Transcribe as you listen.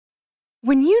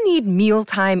When you need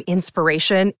mealtime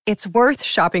inspiration, it's worth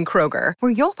shopping Kroger,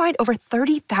 where you'll find over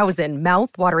 30,000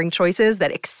 mouth-watering choices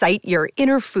that excite your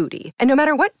inner foodie. And no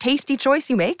matter what tasty choice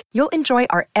you make, you'll enjoy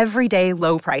our everyday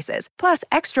low prices, plus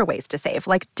extra ways to save,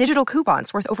 like digital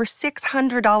coupons worth over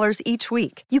 $600 each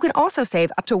week. You can also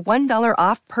save up to $1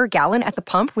 off per gallon at the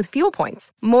pump with fuel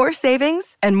points. More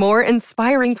savings and more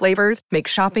inspiring flavors make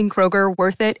shopping Kroger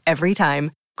worth it every time.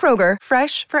 Kroger,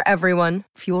 fresh for everyone.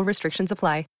 Fuel restrictions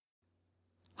apply.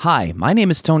 Hi, my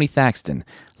name is Tony Thaxton.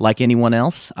 Like anyone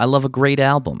else, I love a great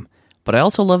album. But I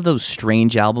also love those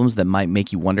strange albums that might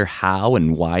make you wonder how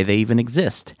and why they even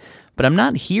exist. But I'm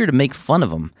not here to make fun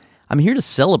of them. I'm here to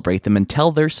celebrate them and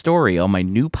tell their story on my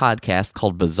new podcast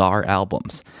called Bizarre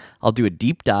Albums. I'll do a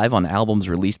deep dive on albums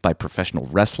released by professional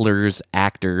wrestlers,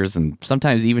 actors, and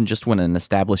sometimes even just when an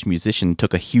established musician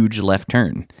took a huge left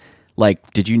turn.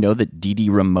 Like, did you know that Dee Dee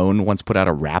Ramone once put out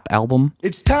a rap album?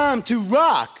 It's time to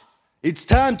rock! It's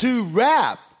time to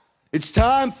rap. It's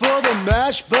time for the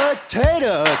mashed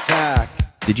potato attack.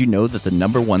 Did you know that the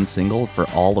number one single for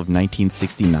all of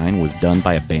 1969 was done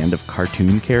by a band of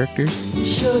cartoon characters?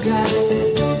 Sugar.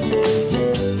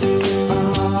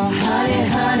 Oh, honey,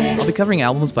 honey. I'll be covering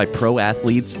albums by pro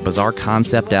athletes, bizarre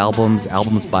concept albums,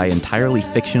 albums by entirely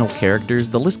fictional characters.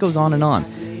 The list goes on and on.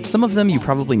 Some of them you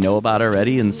probably know about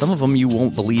already, and some of them you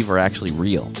won't believe are actually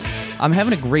real. I'm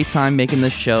having a great time making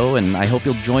this show, and I hope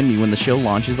you'll join me when the show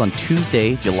launches on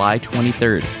Tuesday, July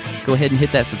 23rd. Go ahead and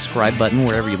hit that subscribe button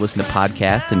wherever you listen to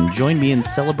podcasts, and join me in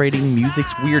celebrating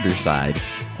music's weirder side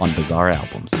on Bizarre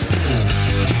Albums.